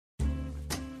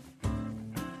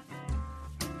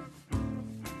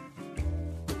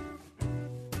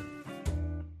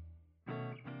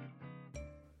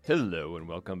Hello and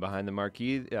welcome Behind the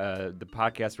Marquee, the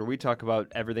podcast where we talk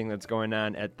about everything that's going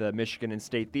on at the Michigan and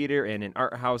State Theater and in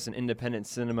art house and independent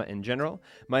cinema in general.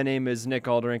 My name is Nick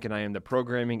Alderink and I am the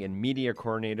programming and media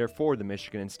coordinator for the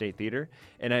Michigan and State Theater,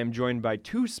 and I am joined by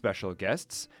two special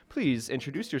guests. Please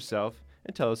introduce yourself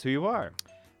and tell us who you are.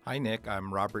 Hi, Nick.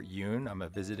 I'm Robert Yoon. I'm a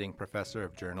visiting professor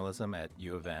of journalism at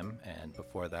U of M, and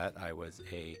before that, I was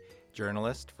a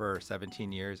journalist for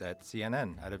 17 years at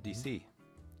CNN out of D.C.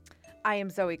 I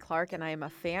am Zoe Clark, and I am a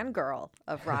fangirl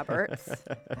of Robert's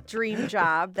dream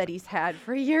job that he's had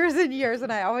for years and years,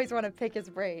 and I always want to pick his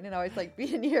brain and always like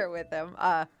being here with him.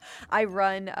 I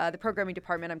run the programming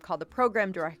department. I'm called the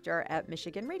program director at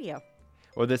Michigan Radio.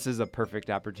 Well, this is a perfect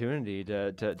opportunity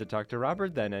to talk to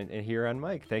Robert then and hear on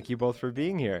Mike. Thank you both for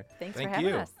being here. Thanks Thank for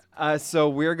having you. us. So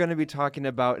we're going to be talking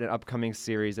about an upcoming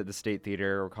series at the State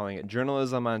Theater. We're calling it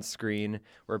Journalism on Screen.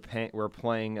 We're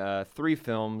playing three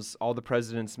films: All the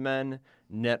President's Men,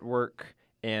 Network,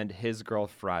 and His Girl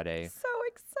Friday. So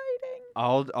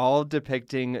exciting. All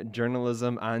depicting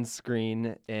journalism on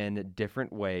screen in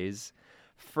different ways.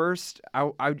 First,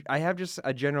 I have just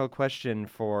a general question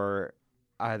for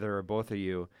either or both of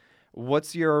you.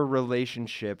 What's your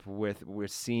relationship with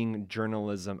seeing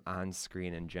journalism on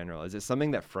screen in general? Is it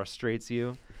something that frustrates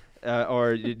you,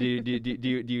 or do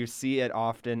you see it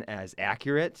often as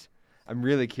accurate? I'm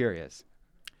really curious.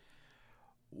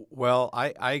 Well,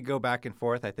 I go back and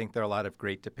forth. I think there are a lot of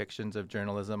great depictions of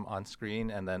journalism on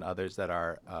screen, and then others that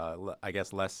are, I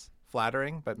guess, less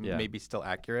flattering, but maybe still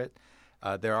accurate.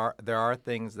 There are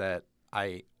things that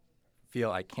I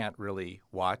feel I can't really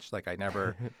watch. Like I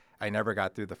never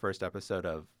got through the first episode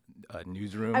of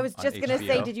Newsroom. I was just going to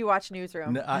say, did you watch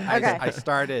Newsroom? No, I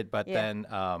started, but then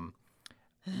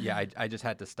I just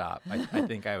had to stop. I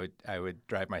think I would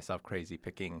drive myself crazy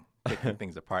picking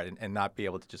things apart and not be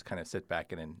able to just kind of sit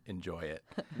back and enjoy it.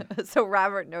 So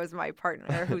Robert knows my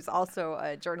partner, who's also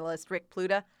a journalist, Rick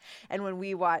Pluta. And when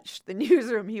we watched the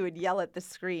Newsroom, he would yell at the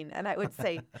screen. And I would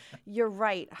say, "You're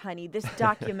right, honey. This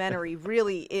documentary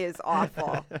really is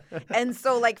awful." And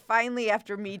so, like, finally,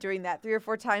 after me doing that 3 or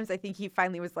 4 times, I think he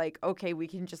finally was like, "Okay, we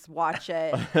can just watch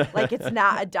it like it's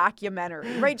not a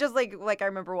documentary." Right? Just like I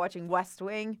remember watching West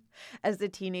Wing as a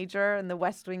teenager and the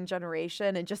West Wing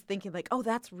generation and just thinking, like, oh,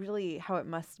 that's really how it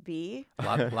must be. A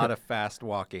lot of fast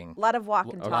walking. A lot of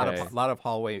walk and talk. Okay. A lot of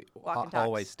hallway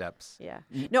talks. steps. Yeah.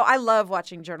 No, I love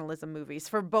watching journalism movies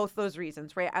for both those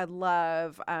reasons, right? I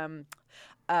love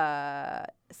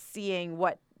seeing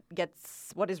what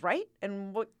is right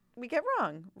and what we get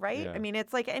wrong, right? Yeah. I mean,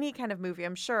 it's like any kind of movie.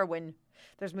 I'm sure when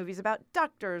there's movies about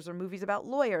doctors or movies about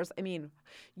lawyers, I mean,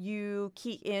 you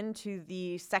key into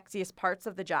the sexiest parts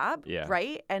of the job,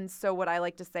 right? And so what I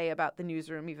like to say about the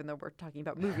Newsroom, even though we're talking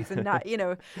about movies and not,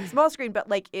 small screen, but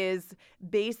like is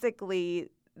basically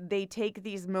they take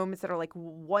these moments that are like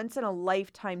once in a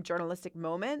lifetime journalistic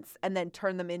moments and then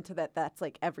turn them into that's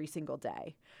like every single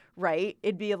day, right?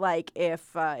 It'd be like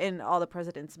if in All the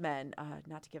President's Men,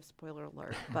 not to give spoiler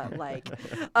alert, but like,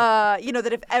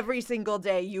 that if every single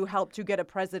day you help to get a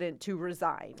president to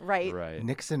resign, right? Right.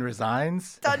 Nixon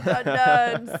resigns. Dun, dun,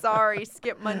 dun. Sorry,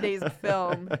 skip Monday's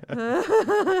film.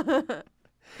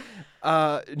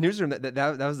 Newsroom.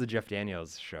 That was the Jeff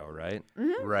Daniels show, right?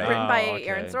 Mm-hmm. Right. Written by Oh, okay.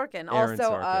 Aaron Sorkin, Aaron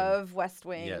also Sorkin. of West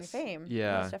Wing Yes. fame.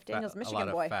 Yeah. Yes, Jeff Daniels, A Michigan lot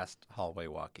of boy. fast hallway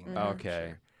walking.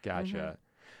 Okay, gotcha.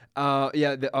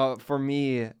 Mm-hmm. For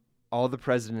me, All the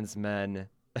President's Men.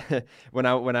 when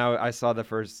I saw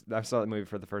the movie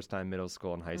for the first time, middle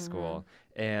school and high school,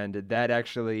 and that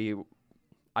actually,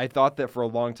 I thought that for a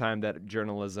long time that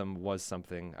journalism was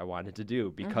something I wanted to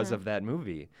do because of that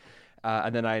movie.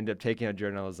 And then I ended up taking a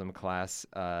journalism class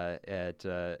at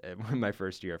my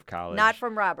first year of college. Not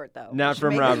from Robert, though. Not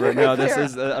from Robert. No, this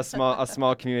is a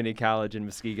small community college in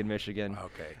Muskegon, Michigan.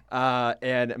 Okay.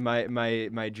 And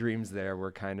my dreams there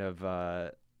were kind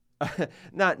of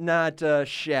not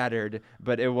shattered,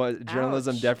 but it was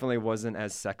journalism Ouch. definitely wasn't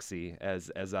as sexy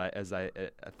as I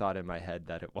thought in my head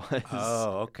that it was.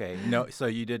 Oh, okay. No, so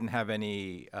you didn't have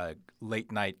any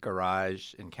late night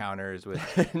garage encounters with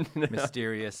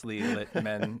mysteriously lit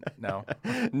men? No.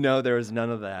 No, there was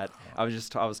none of that. I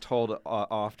was told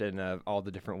often of all the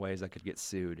different ways I could get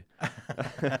sued.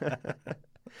 That's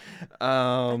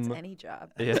any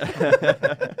job.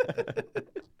 Yeah.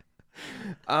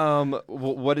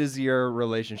 What is your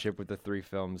relationship with the three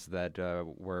films that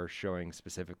we're showing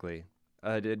specifically?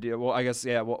 I guess,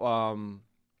 yeah.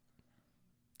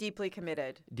 Deeply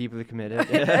committed. Deeply committed.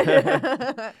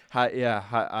 How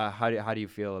do you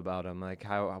feel about them? Like,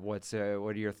 what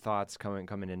are your thoughts coming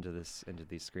into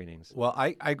these screenings? Well,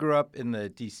 I grew up in the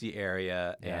D.C.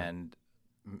 area, Yeah. and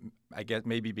I guess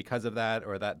maybe because of that,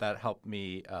 or that helped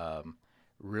me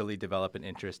really develop an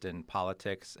interest in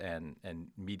politics and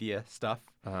media stuff.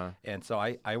 And so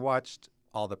I watched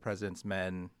All the President's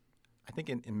Men, I think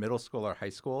in middle school or high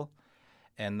school,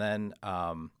 and then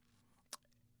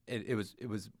it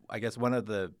was I guess one of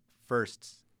the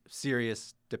first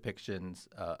serious depictions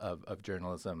of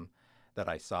journalism that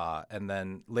I saw. And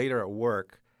then later at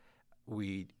work,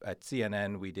 at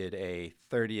CNN we did a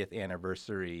 30th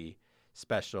anniversary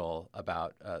special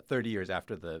about 30 years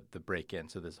after the break-in,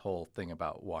 so this whole thing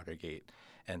about Watergate.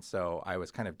 And so I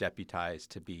was kind of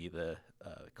deputized to be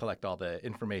collect all the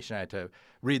information. I had to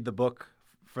read the book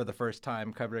for the first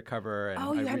time, cover to cover.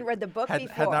 And you hadn't read the book before.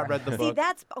 Had not read the book.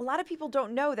 See, a lot of people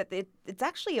don't know that it's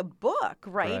actually a book,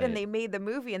 right? And they made the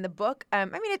movie and the book. I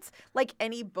mean, it's like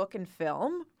any book and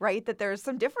film, right? That there's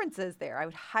some differences there. I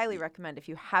would highly recommend, if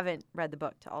you haven't read the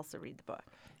book, to also read the book.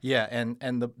 Yeah,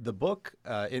 and the book,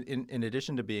 in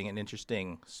addition to being an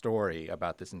interesting story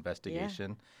about this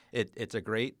investigation, it's a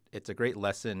great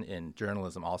lesson in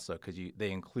journalism also, because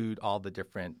they include all the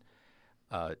different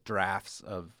drafts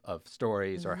of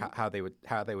stories, or how they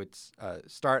would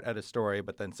start at a story,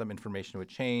 but then some information would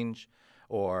change,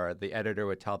 or the editor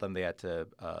would tell them they had to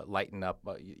lighten up,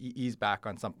 ease back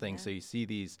on something. So you see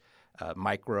these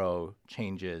micro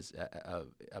changes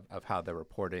of how the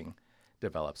reporting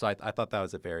developed. So I thought that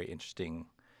was a very interesting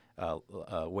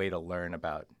way to learn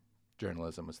about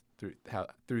journalism, was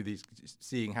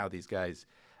seeing how these guys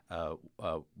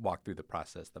walk through the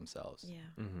process themselves.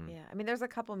 Yeah, yeah. I mean, there's a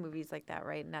couple movies like that,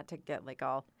 right? Not to get like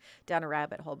all down a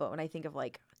rabbit hole, but when I think of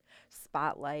like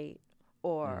Spotlight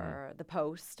or The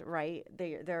Post, right?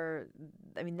 They're.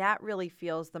 I mean, that really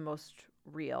feels the most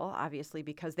real, obviously,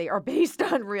 because they are based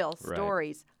on real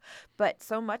stories. But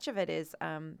so much of it is,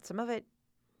 some of it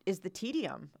is the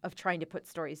tedium of trying to put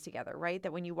stories together, right?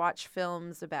 That when you watch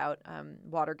films about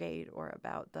Watergate or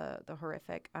about the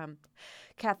horrific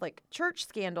Catholic Church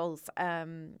scandals,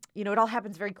 it all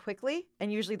happens very quickly.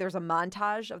 And usually there's a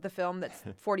montage of the film that's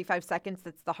 45 seconds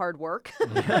that's the hard work.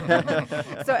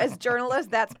 So as journalists,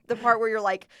 that's the part where you're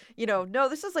like, no,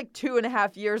 this is like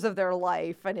 2.5 years of their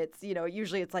life. And it's,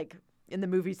 usually it's like, in the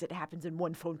movies, it happens in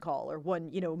one phone call or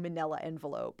one, manila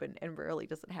envelope, and rarely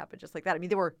does it happen just like that. I mean,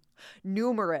 there were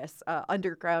numerous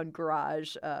underground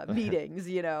garage meetings,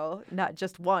 not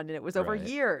just one. And it was over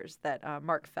years that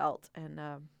Mark Felt and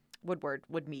Woodward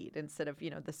would meet, instead of,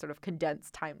 this sort of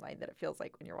condensed timeline that it feels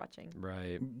like when you're watching.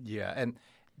 Right. Yeah.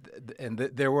 And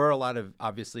there were a lot of,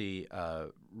 obviously,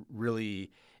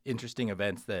 really interesting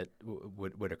events that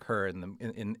would occur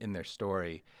in their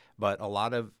story, but a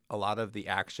lot of the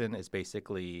action is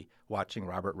basically watching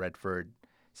Robert Redford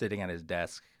sitting at his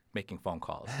desk making phone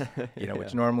calls,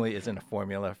 which normally isn't a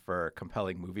formula for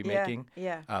compelling movie making.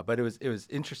 Yeah. But it was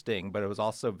interesting, but it was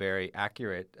also very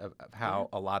accurate of how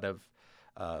a lot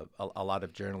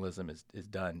of journalism is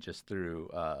done just through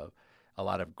a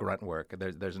lot of grunt work.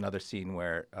 There's another scene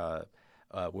where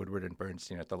Woodward and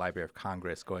Bernstein at the Library of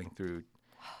Congress going through.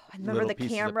 I remember the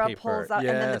camera pulls out, and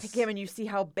then the camera, and you see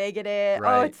how big it is.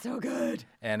 Right. Oh, it's so good.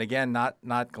 And again,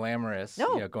 not glamorous.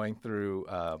 No. Going through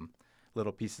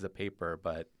little pieces of paper,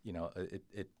 but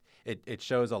it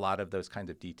shows a lot of those kinds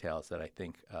of details that I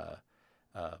think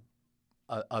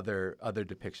other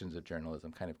depictions of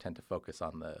journalism kind of tend to focus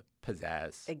on the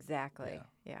pizzazz. Exactly.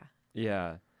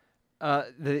 Yeah.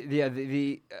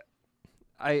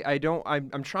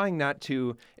 I'm trying not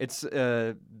to. It's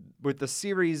with the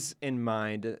series in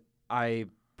mind. I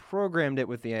programmed it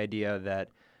with the idea that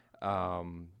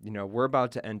we're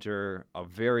about to enter a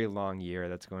very long year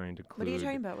that's going to include. What are you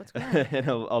talking about? What's going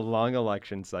on? a long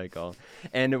election cycle,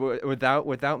 and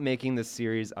without making the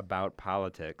series about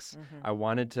politics, I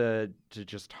wanted to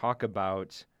just talk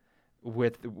about,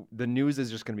 with the news is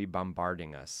just going to be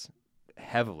bombarding us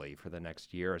heavily for the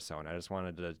next year or so, and I just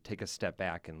wanted to take a step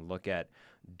back and look at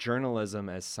journalism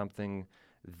as something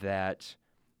that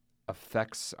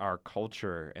affects our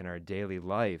culture and our daily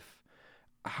life.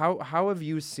 How have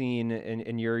you seen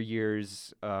in your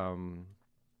years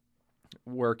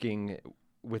working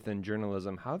within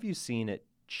journalism, how have you seen it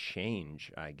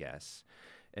change, I guess,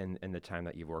 in the time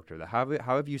that you've worked with it? How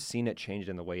have you seen it change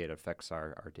in the way it affects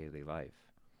our daily life?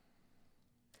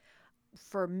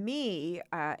 For me,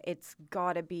 it's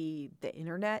got to be the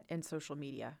internet and social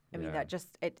media. I mean, that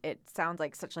just, it sounds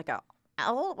like such like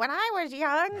when I was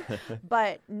young.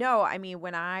 But no, I mean,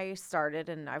 when I started,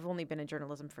 and I've only been in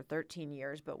journalism for 13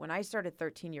 years, but when I started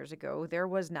 13 years ago, there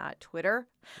was not Twitter.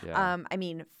 Yeah. I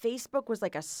mean, Facebook was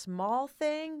like a small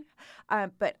thing,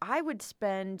 but I would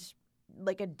spend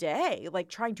like a day like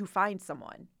trying to find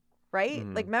someone right?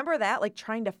 Like, remember that? Like,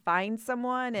 trying to find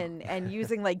someone and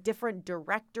using, like, different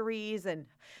directories. And,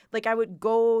 like, I would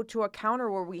go to a counter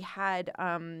where we had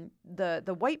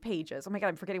the white pages. Oh, my God,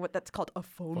 I'm forgetting what that's called. A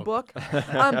phone book.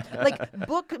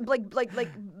 Like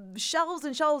shelves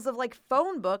and shelves of, like,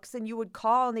 phone books. And you would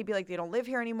call, and they'd be like, they don't live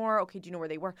here anymore. Okay, do you know where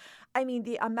they were? I mean,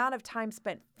 the amount of time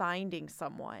spent finding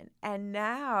someone. And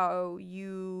now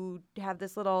you have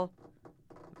this little...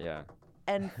 Yeah.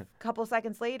 And a couple of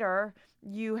seconds later,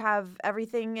 you have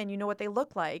everything, and you know what they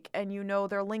look like, and you know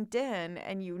their LinkedIn,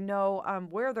 and you know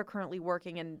where they're currently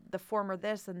working, and the former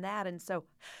this and that. And so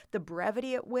the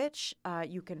brevity at which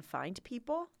you can find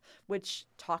people, which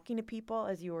talking to people,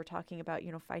 as you were talking about,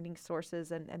 you know, finding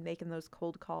sources and making those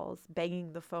cold calls,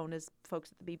 banging the phone, as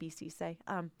folks at the BBC say,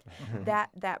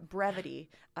 that brevity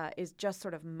is just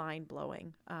sort of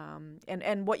mind-blowing.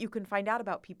 And what you can find out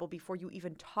about people before you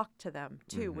even talk to them,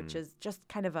 too, which is just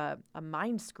kind of a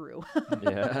mind screw.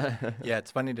 Yeah. Yeah,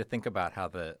 it's funny to think about how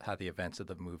the events of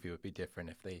the movie would be different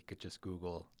if they could just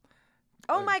Google.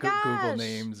 Oh my gosh! Google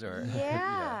names or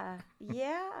yeah.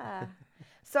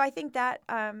 So I think that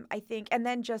and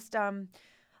then just and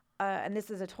this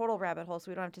is a total rabbit hole,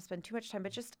 so we don't have to spend too much time,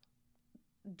 but just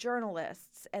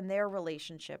journalists and their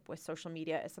relationship with social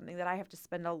media is something that I have to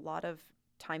spend a lot of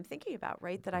time thinking about,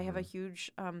 right? That I have a huge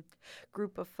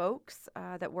group of folks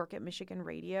that work at Michigan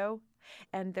Radio,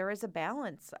 and there is a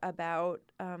balance about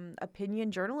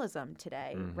opinion journalism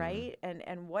today, right?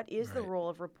 And what is the role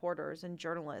of reporters and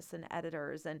journalists and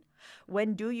editors, and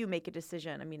when do you make a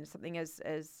decision? I mean, something as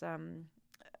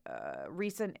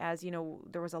recent as, you know,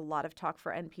 there was a lot of talk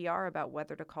for NPR about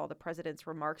whether to call the president's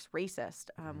remarks racist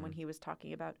when he was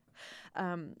talking about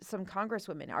some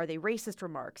congresswomen. Are they racist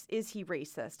remarks? Is he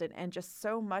racist? And just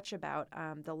so much about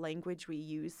the language we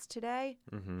use today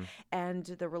and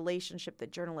the relationship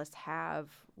that journalists have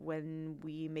when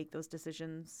we make those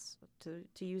decisions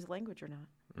to use language or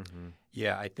not.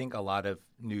 Yeah, I think a lot of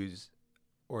news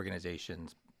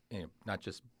organizations, you know, not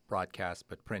just broadcast,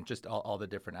 but print, just all the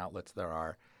different outlets there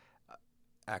are,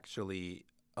 actually,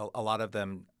 a lot of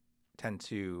them tend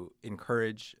to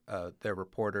encourage their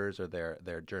reporters or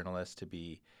their journalists to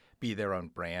be their own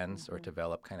brands or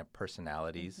develop kind of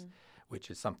personalities, which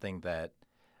is something that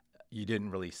you didn't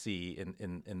really see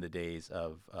in the days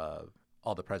of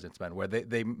All the President's Men, where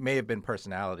they may have been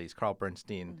personalities. Carl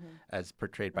Bernstein, as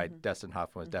portrayed by Dustin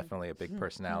Hoffman, was definitely a big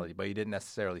personality, but you didn't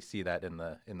necessarily see that in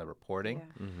the reporting.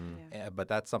 But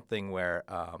that's something where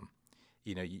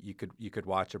you know, you could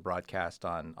watch a broadcast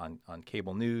on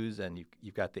cable news, and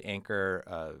you've got the anchor,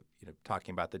 you know,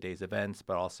 talking about the day's events,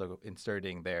 but also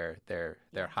inserting their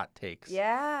hot takes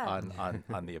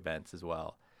on the events as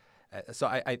well. So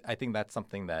I think that's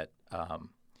something that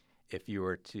if you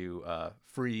were to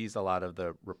freeze a lot of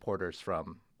the reporters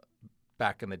from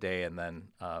back in the day and then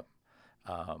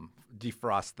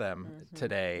defrost them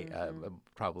today,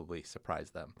 probably surprise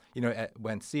them. You know,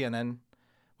 when CNN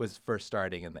was first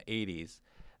starting in the 80s,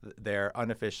 their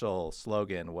unofficial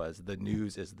slogan was "The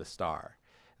news is the star."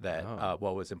 That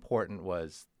what was important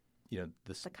was, you know,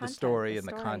 the story and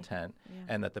the content,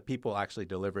 and that the people actually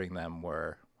delivering them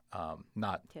were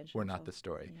not the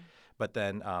story. Yeah. But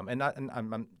then, and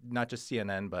I'm not just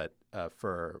CNN, but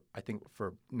I think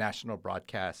for national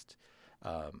broadcast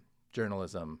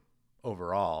journalism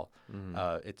overall,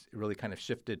 it's really kind of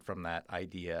shifted from that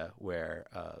idea where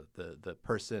the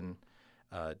person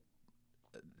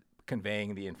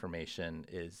conveying the information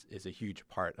is a huge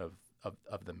part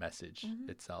of the message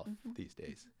itself these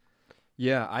days.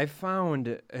 Yeah, I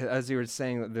found, as you were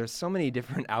saying, there's so many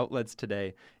different outlets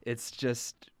today.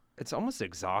 It's almost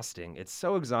exhausting. It's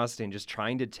so exhausting just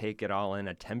trying to take it all in,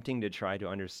 attempting to try to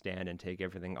understand and take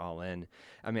everything all in.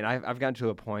 I mean, I've gotten to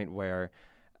a point where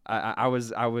I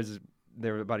was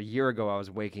there about a year ago. I was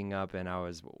waking up and I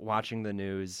was watching the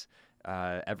news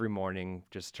every morning,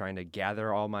 just trying to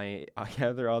gather all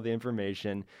the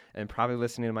information, and probably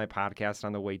listening to my podcast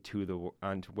on the way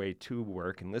to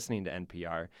work and listening to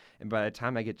NPR. And by the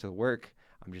time I get to work,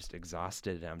 I'm just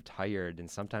exhausted and I'm tired, and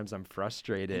sometimes I'm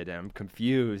frustrated and I'm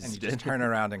confused. And you just turn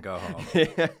around and go home.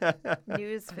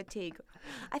 News fatigue.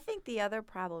 I think the other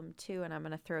problem too, and I'm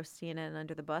going to throw CNN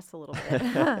under the bus a little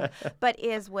bit, but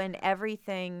is when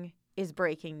everything is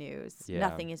breaking news.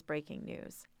 Nothing is breaking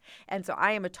news. And so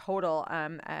I am a total,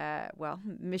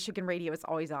 Michigan Radio is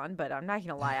always on, but I'm not going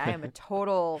to lie. I am a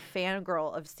total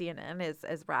fangirl of CNN,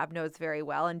 as Rob knows very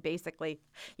well. And basically,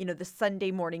 you know, the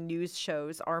Sunday morning news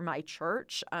shows are my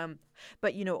church.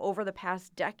 But, you know, over the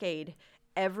past decade,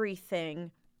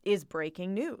 everything is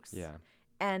breaking news. Yeah.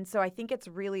 And so I think it's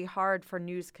really hard for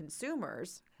news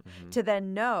consumers to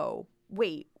then know,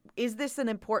 wait, is this an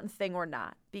important thing or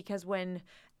not? Because when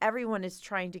everyone is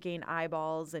trying to gain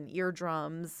eyeballs and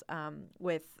eardrums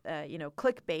with,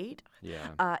 clickbait,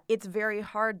 it's very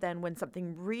hard then when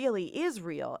something really is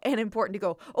real and important to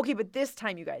go, okay, but this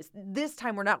time, you guys, this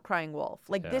time we're not crying wolf.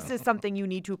 Like, this is something you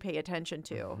need to pay attention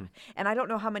to. Mm-hmm. And I don't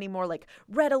know how many more, like,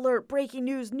 red alert, breaking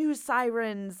news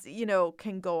sirens,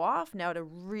 can go off now to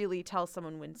really tell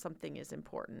someone when something is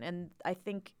important. And I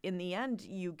think in the end,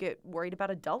 you get worried about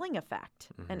a dulling effect.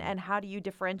 Mm-hmm. And how do you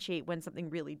differentiate when something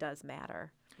really does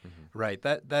matter? Mm-hmm. Right.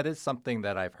 That is something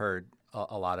that I've heard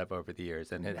a lot of over the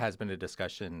years, and it has been a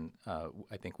discussion,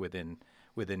 I think, within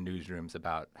newsrooms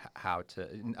about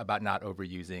about not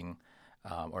overusing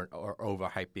or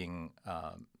overhyping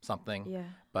something. Yeah.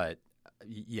 But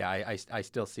I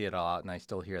still see it a lot, and I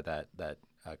still hear that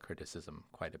criticism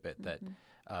quite a bit. Mm-hmm.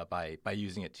 That by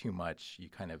using it too much, you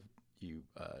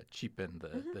cheapen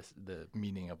the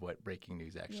meaning of what breaking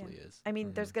news actually is. I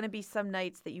mean, there's going to be some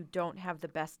nights that you don't have the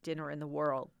best dinner in the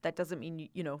world. That doesn't mean,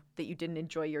 that you didn't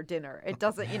enjoy your dinner. It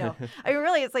doesn't, I mean,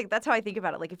 really, it's like, that's how I think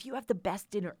about it. Like, if you have the best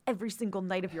dinner every single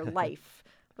night of your life,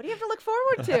 what do you have to look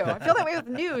forward to? I feel that way with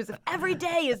news. If every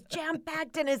day is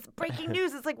jam-packed and is breaking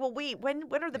news, it's like, well, wait,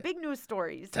 when are the big news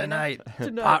stories? Tonight.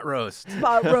 Pot roast.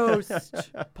 Pot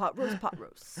roast. Pot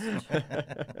roast.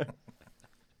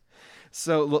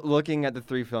 So looking at the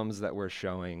three films that we're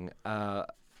showing, I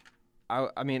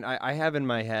have in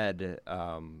my head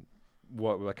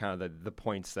what kind of the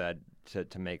points that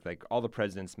to make. Like, All the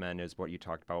President's Men is what you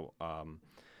talked about,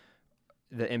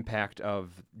 the impact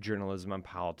of journalism on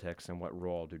politics and what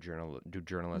role do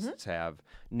journalists have.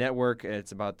 Network,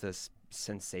 it's about this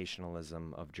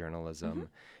sensationalism of journalism. Mm-hmm.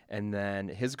 And then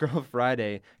His Girl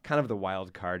Friday, kind of the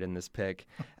wild card in this pick.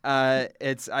 To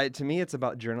me, it's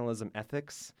about journalism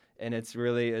ethics. And it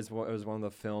was one of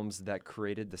the films that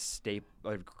created the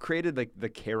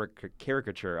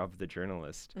caricature of the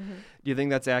journalist. Mm-hmm. Do you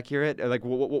think that's accurate? Like,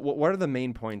 what are the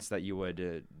main points that you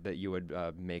would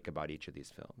make about each of these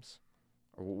films?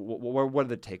 Or what are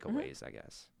the takeaways? I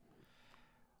guess.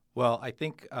 Well, I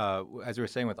think as we were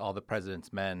saying with All the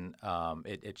President's Men,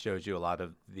 it shows you a lot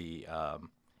of the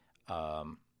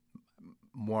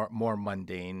more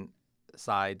mundane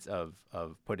sides of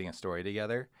putting a story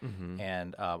together. Mm-hmm.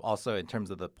 And also in terms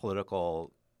of the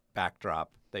political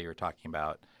backdrop that you're talking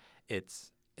about,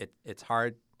 it's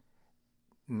hard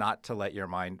not to let your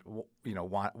mind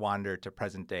wander to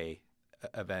present day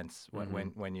events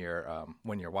when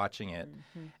you're watching it.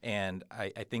 Mm-hmm. And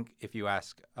I think if you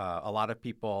ask a lot of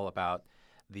people about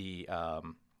the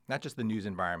not just the news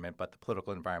environment but the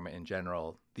political environment in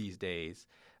general these days,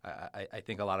 I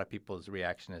think a lot of people's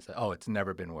reaction is, oh, it's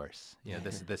never been worse.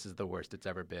 This is the worst it's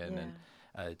ever been,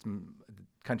 and the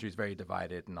country's very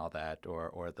divided and all that,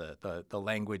 or the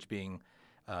language being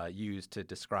used to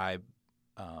describe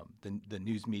the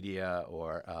news media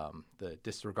or the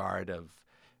disregard of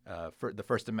for the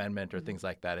First Amendment or things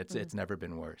like that. It's never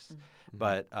been worse. Mm-hmm.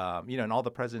 But in All the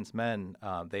President's Men,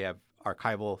 they have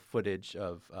archival footage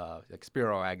of like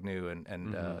Spiro Agnew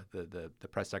and the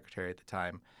press secretary at the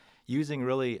time, using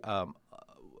really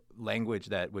language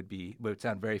that would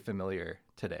sound very familiar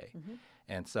today. Mm-hmm.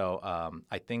 And so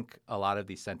I think a lot of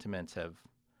these sentiments have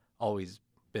always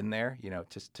been there.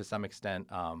 To some extent,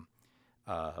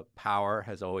 power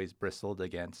has always bristled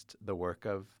against the work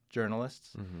of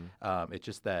journalists. Mm-hmm. It's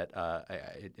just that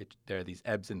there are these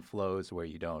ebbs and flows where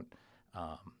you don't.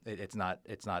 It's not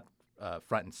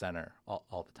front and center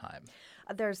all the time.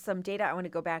 There's some data I want to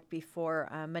go back before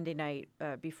Monday night,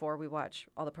 before we watch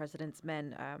All the President's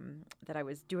Men, that I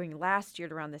was doing last year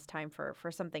around this time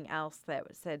for something else that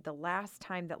said the last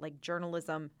time that like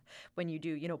journalism, when you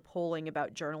do, polling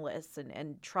about journalists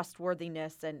and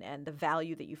trustworthiness and the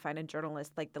value that you find in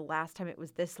journalists, like the last time it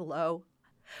was this low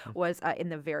was in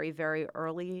the very, very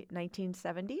early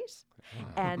 1970s.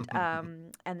 And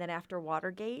then after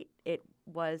Watergate, it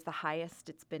was the highest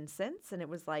it's been since. And it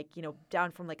was like,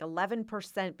 down from like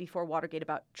 11% before Watergate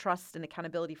about trust and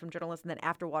accountability from journalists. And then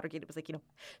after Watergate, it was like,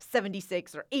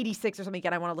 76 or 86 or something.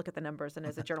 Again, I want to look at the numbers. And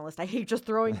as a journalist, I hate just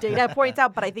throwing data points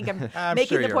out, but I think I'm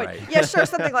making sure the point. Right. Yeah, sure,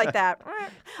 something like that.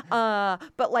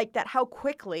 But like that, how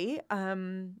quickly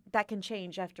that can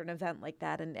change after an event like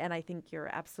that. And I think you're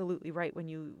absolutely right when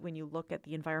you look at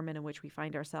the environment in which we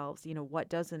find ourselves. What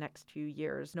does the next few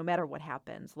years, no matter what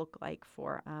happens, look like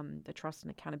for the trust and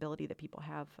accountability that people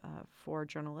have for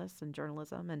journalists and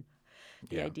journalism, and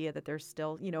the idea that there's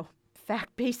still,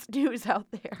 fact-based news out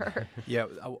there. Yeah,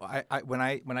 when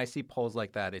I see polls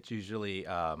like that, it's usually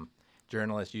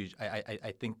journalists,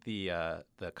 I think the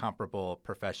comparable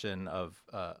profession of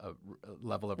a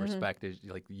level of respect is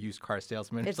like used car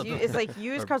salesman. It's like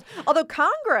used cars. Although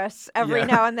Congress every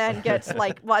now and then gets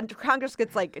Congress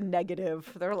gets like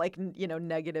negative. They're like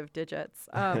negative digits.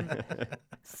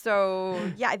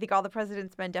 So yeah, I think All the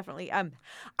President's Men definitely.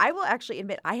 I will actually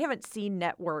admit I haven't seen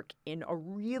Network in a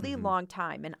really long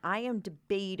time, and I am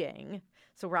debating.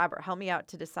 So, Robert, help me out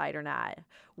to decide or not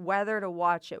whether to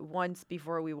watch it once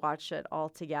before we watch it all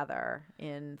together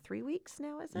in 3 weeks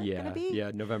now, is it going to be?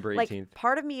 Yeah, November 18th. Like,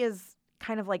 part of me is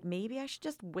kind of like, maybe I should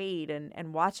just wait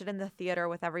and watch it in the theater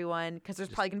with everyone because there's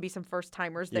probably going to be some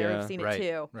first-timers there who've seen it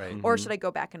too. Right. Or should I go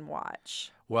back and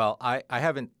watch? Well, I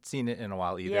haven't seen it in a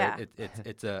while either. Yeah.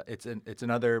 It's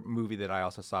another movie that I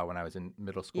also saw when I was in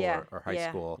middle school or high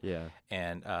school. Yeah.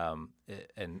 And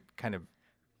kind of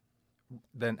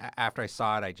then after I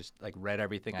saw it, I just like read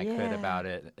everything I could about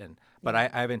it, but I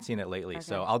haven't seen it lately,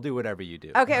 so I'll do whatever you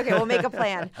do. Okay, we'll make a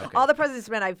plan. All the President's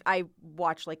Men I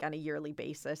watch like on a yearly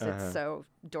basis. It's so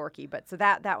dorky, but so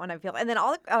that one I feel, and then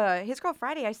His Girl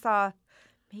Friday I saw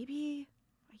maybe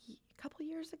a couple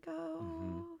years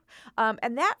ago,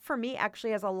 and that for me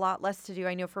actually has a lot less to do.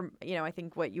 I know I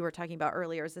think what you were talking about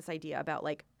earlier is this idea about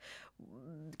like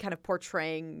kind of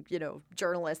portraying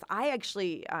journalists. I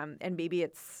actually and maybe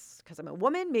it's because I'm a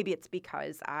woman. Maybe it's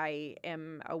because I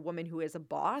am a woman who is a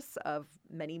boss of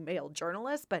many male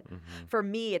journalists. But for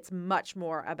me, it's much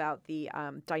more about the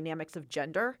dynamics of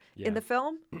gender in the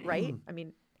film, right? I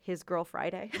mean, His Girl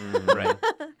Friday, right?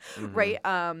 Right.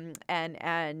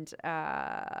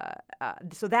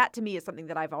 So that to me is something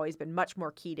that I've always been much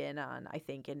more keyed in on, I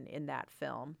think, in that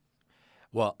film.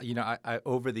 Well, I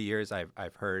over the years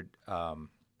I've heard a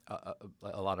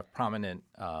lot of prominent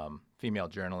female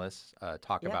journalists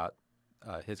talk about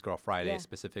His Girl Friday,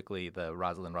 specifically the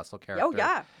Rosalind Russell character. Oh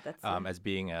yeah, that's as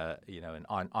being an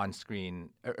on-screen,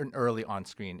 an early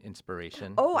on-screen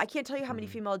inspiration. Oh, I can't tell you how many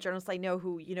female journalists I know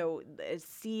who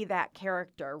see that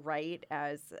character right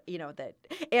as that,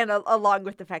 and along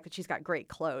with the fact that she's got great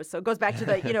clothes. So it goes back to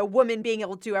the woman being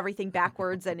able to do everything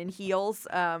backwards and in heels.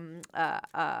 But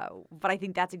I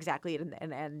think that's exactly it,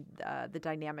 and the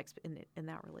dynamics in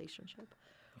that relationship.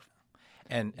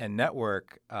 And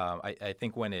Network, I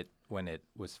think when it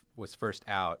was first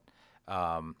out,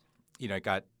 it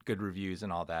got good reviews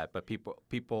and all that. But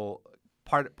people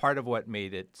part of what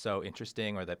made it so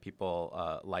interesting, or that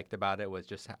people liked about it, was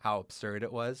just how absurd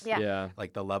it was. Yeah.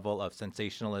 Like the level of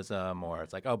sensationalism, or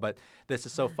it's like, oh, but this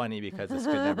is so funny because this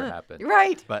could never happen.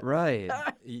 Right. But right.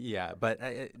 Yeah. But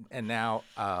and now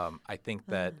I think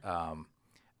that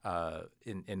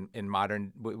in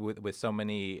modern with so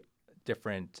many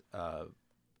different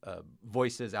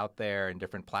voices out there and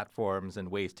different platforms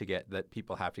and ways that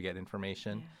people have to get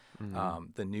information. Yeah.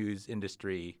 The news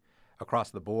industry across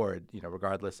the board,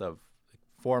 regardless of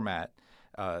format,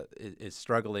 is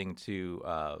struggling to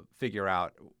figure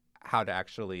out how to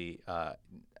actually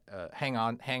hang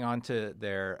on to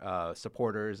their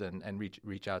supporters and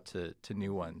reach out to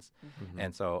new ones.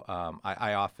 And so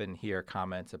I often hear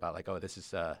comments about like, oh, this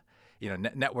is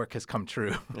Network has come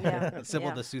true. Yeah.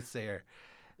 Sybil the Soothsayer.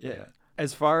 Yeah.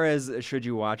 As far as should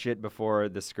you watch it before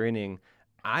the screening,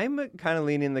 I'm kind of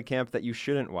leaning the camp that you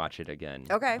shouldn't watch it again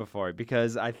before,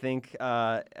 because I think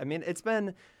it's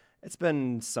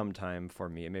been some time for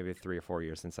me, maybe 3 or 4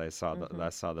 years since I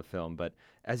last saw the film. But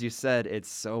as you said, it's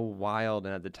so wild,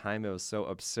 and at the time it was so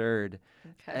absurd.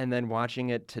 Okay. And then watching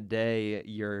it today,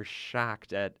 you're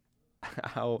shocked at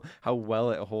how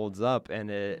well it holds up, and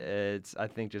it's I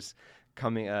think just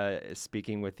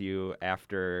speaking with you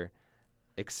after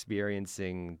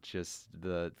experiencing just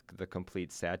the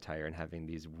complete satire and having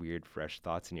these weird, fresh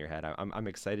thoughts in your head. I'm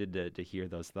excited to hear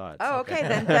those thoughts. Oh, okay.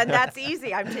 Then that's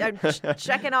easy. I'm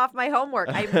checking off my homework.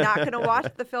 I'm not going to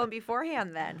watch the film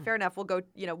beforehand then. Fair enough. We'll go,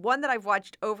 one that I've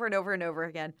watched over and over and over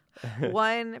again.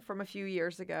 One from a few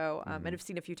years ago and I've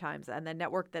seen a few times. And then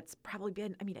Network that's probably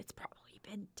been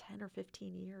 10 or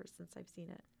 15 years since I've seen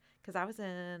it, because I was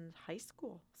in high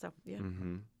school. So, yeah.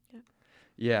 Mm-hmm.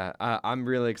 Yeah, I'm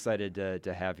really excited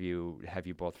to have you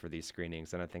both for these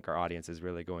screenings, and I think our audience is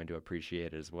really going to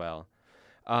appreciate it as well.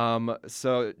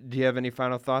 So do you have any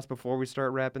final thoughts before we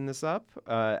start wrapping this up?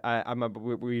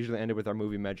 We usually end it with our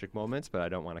movie magic moments, but I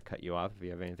don't want to cut you off if you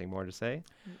have anything more to say.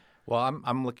 Well,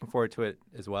 I'm looking forward to it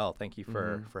as well. Thank you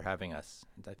for having us.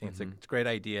 I think it's a great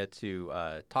idea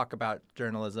to talk about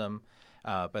journalism,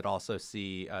 but also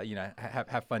see,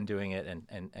 have fun doing it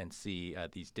and see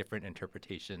these different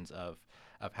interpretations of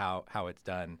how it's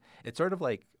done. It's sort of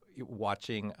like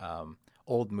watching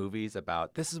old movies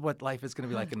about this is what life is going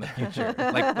to be like in the future,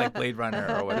 like Blade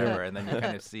Runner or whatever, and then you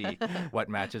kind of see what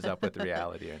matches up with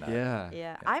reality or not.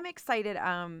 Yeah. I'm excited.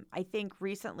 I think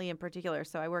recently in particular,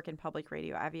 so I work in public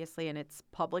radio, obviously, and it's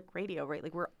public radio, right?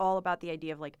 Like we're all about the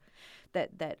idea of like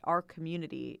that our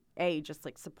community, A, just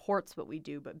like supports what we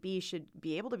do, but B, should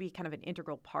be able to be kind of an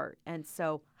integral part. And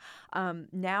so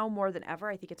now more than ever,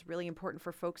 I think it's really important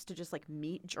for folks to just like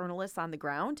meet journalists on the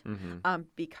ground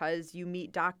because you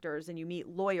meet doctors and you meet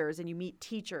lawyers and you meet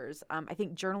teachers. I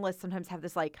think journalists sometimes have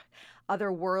this like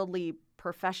otherworldly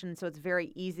profession, so it's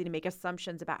very easy to make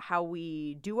assumptions about how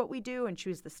we do what we do and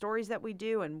choose the stories that we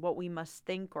do and what we must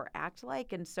think or act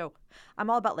like. And so I'm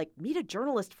all about like meet a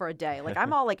journalist for a day. Like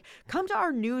I'm all like come to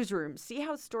our newsroom, see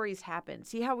how stories happen,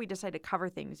 see how we decide to cover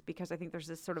things, because I think there's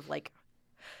this sort of like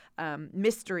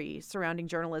mystery surrounding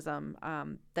journalism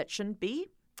that shouldn't be.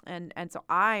 And so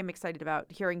I'm excited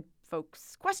about hearing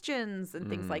folks' questions and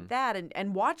things like that,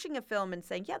 and watching a film and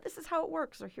saying, yeah, this is how it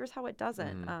works, or here's how it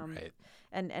doesn't. Right.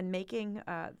 And making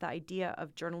the idea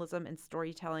of journalism and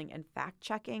storytelling and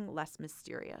fact-checking less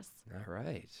mysterious.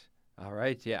 All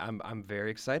right. Yeah, I'm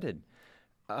very excited.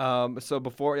 So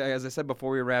as I said,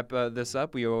 before we wrap this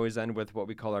up, we always end with what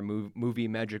we call our movie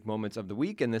magic moments of the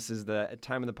week. And this is the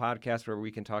time of the podcast where we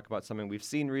can talk about something we've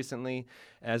seen recently,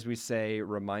 as we say,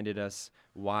 reminded us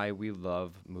why we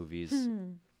love movies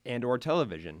and or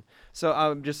television. So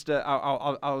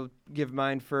I'll give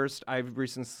mine first. I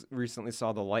recently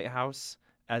saw The Lighthouse.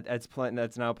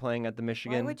 That's now playing at the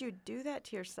Michigan. Why would you do that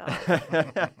to yourself?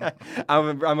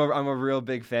 I'm a real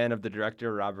big fan of the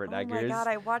director Robert Eggers. Oh my God!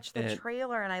 I watched the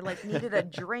trailer and I like needed a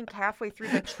drink halfway through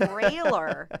the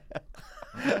trailer.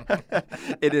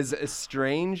 It is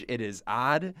strange. It is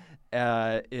odd.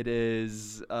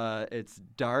 It's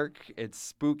dark, it's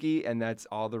spooky, and that's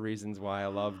all the reasons why I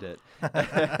loved it.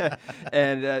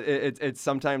 And it's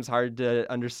sometimes hard to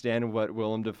understand what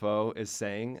Willem Dafoe is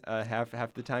saying.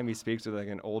 Half the time he speaks with like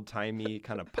an old-timey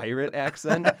kind of pirate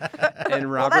accent.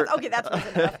 And Robert, that's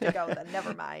enough to go then.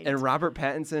 Never mind. And Robert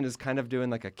Pattinson is kind of doing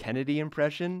like a Kennedy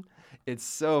impression. It's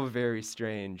so very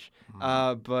strange.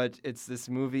 But it's this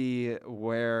movie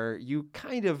where you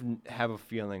kind of have a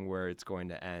feeling where it's going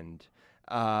to end,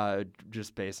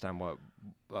 just based on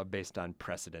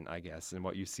precedent, I guess, and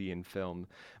what you see in film.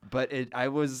 But I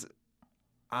was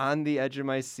on the edge of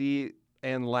my seat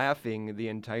and laughing the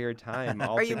entire time.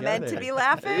 Are you meant to be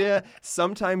laughing? Yeah,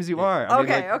 sometimes you are.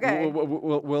 Okay.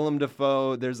 Willem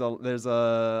Dafoe. There's a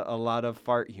lot of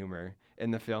fart humor in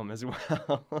the film as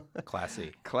well.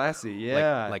 Classy,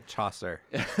 yeah. Like Chaucer.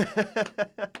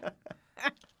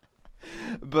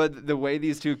 But the way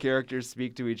these two characters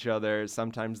speak to each other,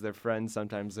 sometimes they're friends,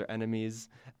 sometimes they're enemies.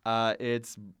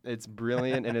 It's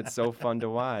brilliant and it's so fun to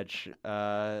watch.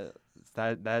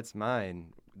 That's mine.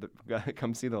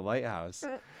 Come see The Lighthouse.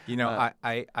 You know,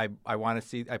 I want to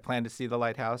see. I plan to see The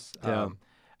Lighthouse. Yeah.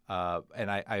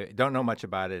 And I don't know much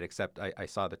about it except I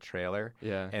saw the trailer.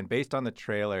 Yeah. And based on the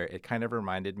trailer, it kind of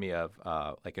reminded me of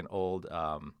like an old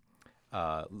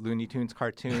Looney Tunes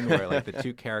cartoon where like the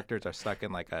two characters are stuck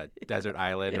in like a desert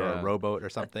island or a rowboat or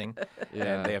something.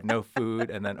 And they have no food.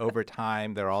 And then over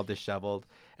time, they're all disheveled.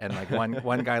 And like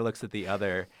one guy looks at the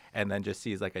other and then just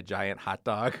sees like a giant hot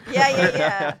dog.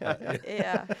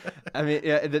 Yeah. I mean,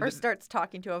 or starts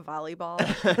talking to a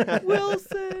volleyball.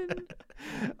 Wilson.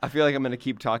 I feel like I'm going to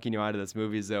keep talking you out of this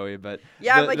movie, Zoe, but you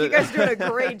guys are doing a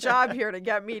great job here to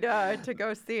get me to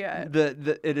go see it.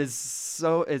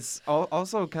 It's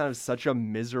also kind of such a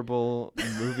miserable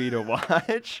movie to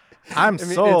watch. I'm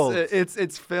sold.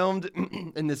 It's filmed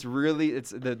in this really.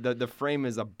 It's the frame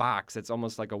is a box. It's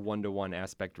almost like a 1-to-1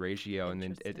 aspect ratio, and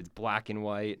then it's black and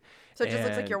white. So it just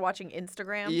looks like you're watching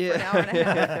Instagram for an hour and a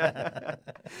half.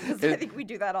 I think we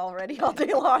do that already all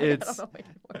day long.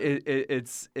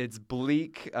 It's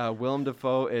bleak. Willem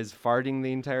Dafoe is farting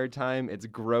the entire time. It's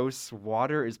gross.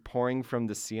 Water is pouring from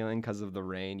the ceiling because of the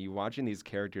rain. You watching these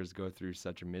characters go through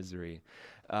such misery.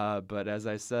 But as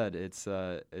I said, it's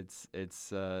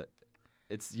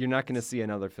you're not going to see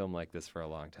another film like this for a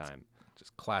long time.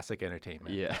 Just classic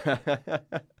entertainment. Yeah.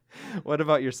 What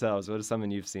about yourselves? What is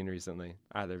something you've seen recently?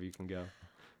 Either of you can go.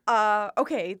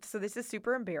 Okay, so this is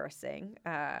super embarrassing,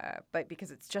 but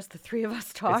because it's just the three of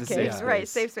us talking, safe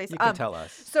space. You can tell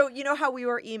us. So you know how we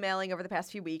were emailing over the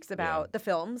past few weeks about the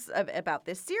films about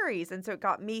this series, and so it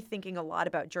got me thinking a lot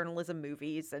about journalism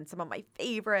movies and some of my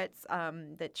favorites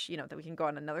that we can go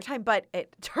on another time. But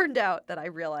it turned out that I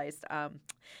realized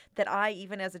that I,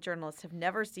 even as a journalist, have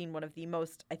never seen one of the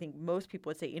most, I think most people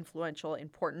would say, influential,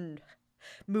 important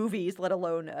movies, let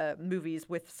alone movies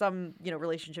with some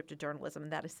relationship to journalism,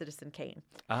 and that is Citizen Kane.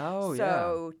 Oh,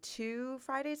 so 2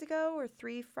 Fridays ago or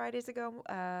 3 Fridays ago,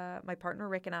 my partner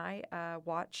Rick and I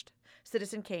watched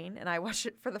Citizen Kane, and I watched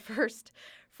it for the first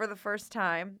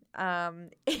time,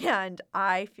 and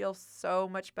I feel so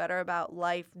much better about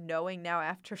life knowing now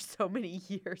after so many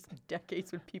years and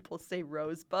decades when people say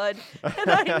Rosebud,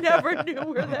 and I never knew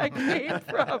where that came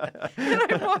from. And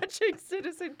I'm watching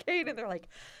Citizen Kane, and they're like,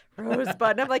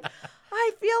 Rosebud. And I'm like,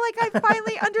 I feel like I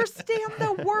finally understand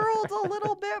the world a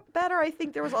little bit better. I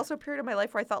think there was also a period of my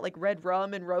life where I thought like Red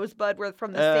Rum and Rosebud were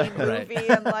from the same movie. Right.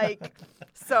 And like,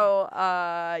 so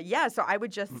I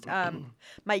would just,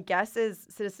 my guess is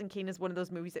Citizen Kane is one of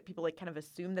those movies that people like kind of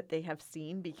assume that they have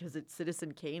seen because it's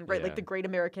Citizen Kane, right? Yeah. Like the great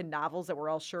American novels that we're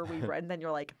all sure we've read. And then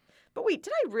you're like, but wait,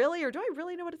 did I really, or do I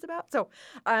really know what it's about? So,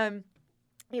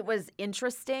 it was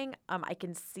interesting. I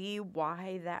can see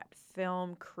why that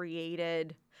film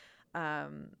created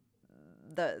the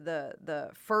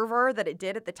fervor that it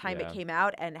did at the time it came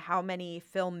out, and how many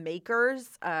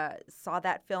filmmakers saw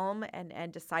that film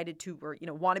and decided to, or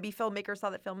wannabe filmmakers saw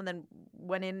that film and then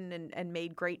went in and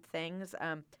made great things.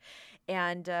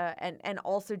 And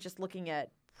also just looking at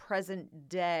present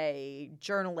day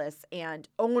journalists and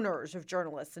owners of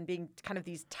journalists and being kind of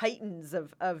these titans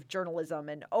of journalism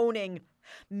and owning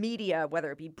media,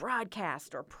 whether it be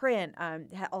broadcast or print,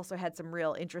 also had some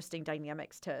real interesting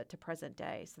dynamics to present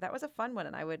day. So that was a fun one,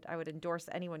 and I would endorse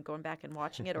anyone going back and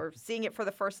watching it or seeing it for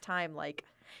the first time, like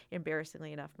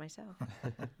embarrassingly enough myself.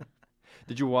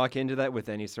 Did you walk into that with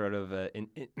any sort of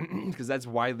because that's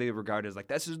widely regarded as like,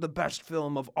 this is the best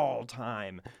film of all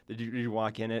time. Did you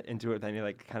walk into it with any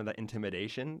like kind of that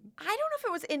intimidation? I don't know if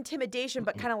it was intimidation,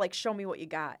 but kind of like, show me what you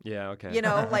got. Yeah, okay.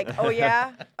 Like, oh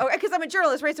yeah, because I'm a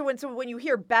journalist, right? So when you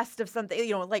hear best of something,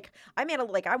 like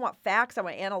I want facts, I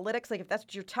want analytics. Like if that's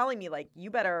what you're telling me, like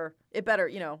it better,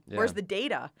 where's the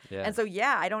data? Yeah. And so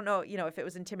I don't know, if it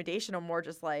was intimidation or more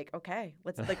just like, okay,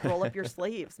 let's like roll up your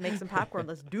sleeves, make some popcorn,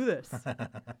 let's do this.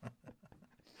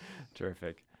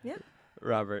 Terrific. Yeah.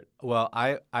 Robert. Well,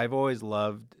 I've always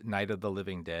loved Night of the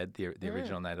Living Dead, the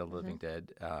original Night of the Living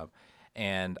Dead,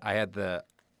 and I had the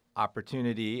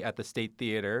opportunity at the State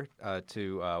Theater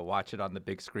to watch it on the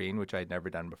big screen, which I'd never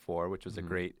done before, which was a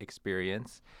great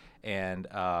experience. And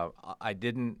I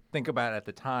didn't think about it at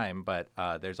the time, but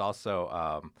there's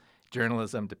also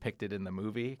journalism depicted in the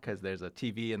movie because there's a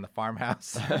TV in the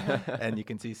farmhouse and you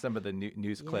can see some of the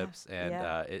news clips, and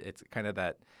it's kind of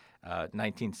that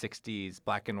 1960s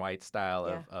black and white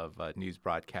style of news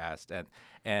broadcast,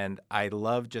 and I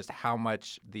love just how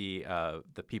much the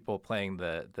people playing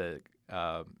the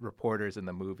reporters in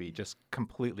the movie just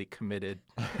completely committed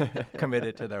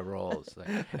to their roles.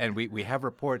 And we have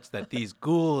reports that these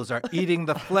ghouls are eating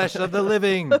the flesh of the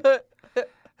living.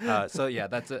 So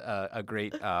that's a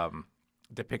great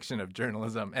depiction of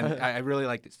journalism, and I really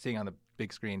liked seeing on the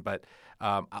big screen. But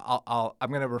I'm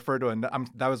going to refer to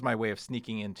that was my way of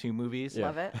sneaking in 2 movies.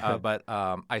 Love it. But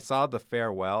I saw The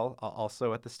Farewell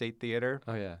also at the State Theater.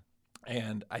 Oh yeah,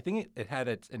 and I think it had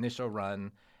its initial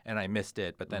run, and I missed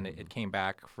it, but then it came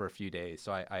back for a few days.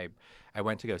 So I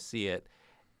went to go see it,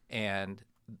 and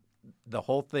the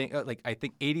whole thing, I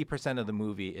think 80% of the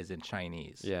movie is in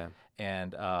Chinese. Yeah.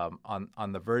 And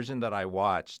on the version that I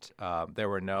watched, there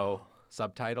were no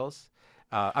subtitles.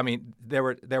 I mean, there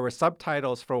were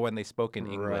subtitles for when they spoke in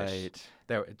English. Right.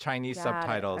 There were Chinese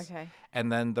subtitles. Okay.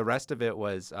 And then the rest of it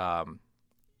was,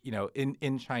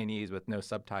 in Chinese with no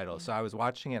subtitles. So I was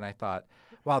watching it and I thought,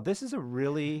 wow, this is a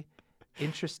really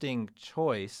interesting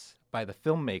choice by the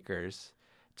filmmakers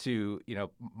to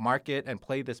market and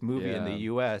play this movie in the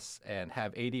U.S. and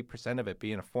have 80% of it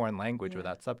be in a foreign language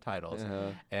without subtitles.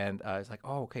 And it's like,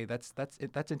 oh, okay, that's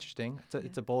interesting.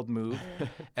 It's a bold move.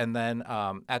 And then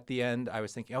at the end, I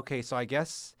was thinking, okay, so I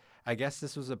guess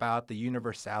this was about the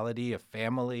universality of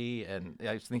family, and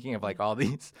I was thinking of all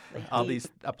these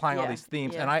applying all these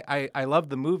themes. And I love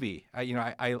the movie.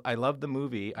 I love the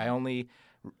movie. I only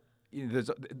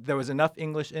there was enough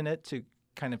English in it to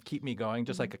kind of keep me going,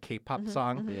 just like a K-pop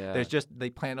song. Yeah. There's they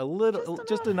plant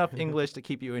just enough English to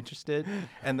keep you interested,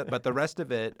 but the rest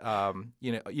of it,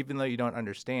 even though you don't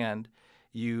understand,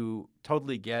 you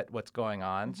totally get what's going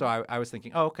on. So I was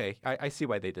thinking, oh, okay, I see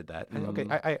why they did that. Okay,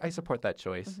 I support that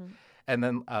choice. And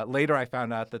then later I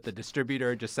found out that the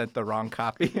distributor just sent the wrong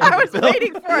copy. I was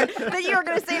waiting for it. That you were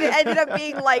going to say it ended up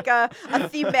being like a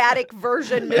thematic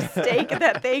version mistake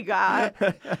that they got.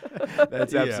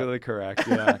 That's absolutely correct.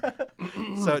 Yeah.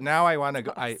 So now I want to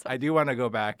go. Awesome. I do want to go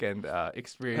back and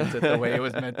experience it the way it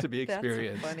was meant to be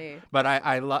experienced. That's funny. But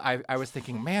I was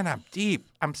thinking, man, I'm deep.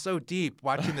 I'm so deep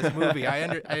watching this movie.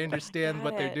 I understand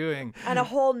what they're doing on a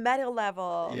whole meta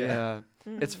level. Yeah.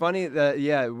 It's funny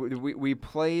that, we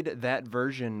played that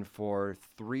version for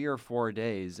 3 or 4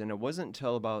 days, and it wasn't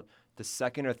until about the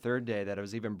second or third day that it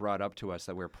was even brought up to us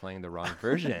that we were playing the wrong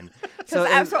version. So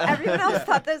everyone else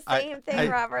thought the same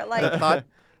thing, Robert. Like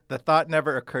the thought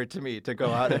never occurred to me to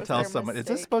go out and tell someone, "Is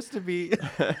this supposed to be?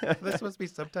 This supposed to be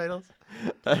subtitles?"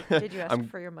 Did you ask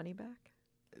for your money back?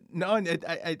 No, I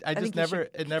just never.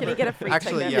 It never. Can you get a free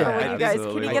actually, ticket yeah, for you guys?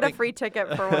 Can you get a free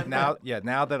ticket for one? Now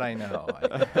that I know,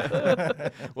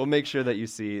 we'll make sure that you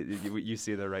see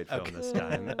the right film this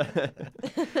time.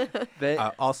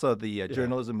 Also, the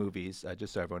journalism movies,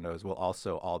 just so everyone knows, will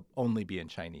also only be in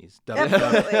Chinese,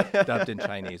 dubbed in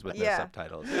Chinese with no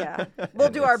subtitles. Yeah, we'll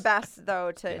do our best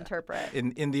though to interpret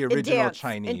in the original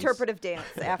Chinese interpretive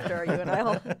dance after you and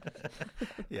I'll.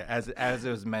 Yeah, as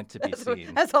it was meant to be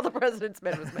seen. As All the President's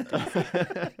Men was meant to be seen.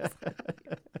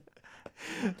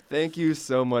 Thank you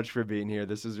so much for being here.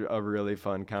 This is a really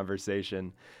fun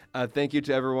conversation. Thank you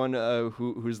to everyone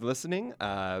who's listening.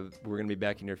 We're going to be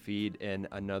back in your feed in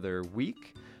another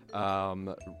week.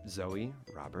 Zoe,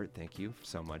 Robert, thank you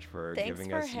so much for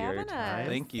giving us your time.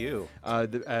 Thank you.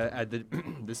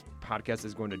 This podcast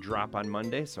is going to drop on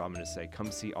Monday, so I'm going to say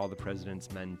come see All the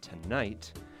President's Men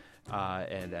tonight.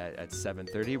 And at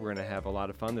 7:30, we're going to have a lot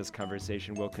of fun. This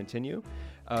conversation will continue.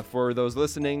 For those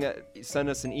listening, send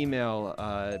us an email,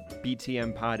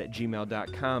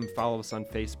 btmpod@gmail.com. Follow us on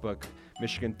Facebook,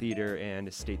 Michigan Theater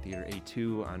and State Theater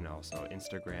A2, on also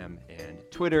Instagram and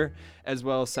Twitter. As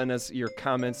well, send us your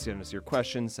comments, send us your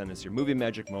questions, send us your movie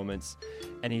magic moments,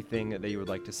 anything that you would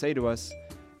like to say to us.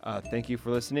 Thank you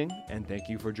for listening, and thank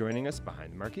you for joining us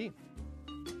behind the marquee.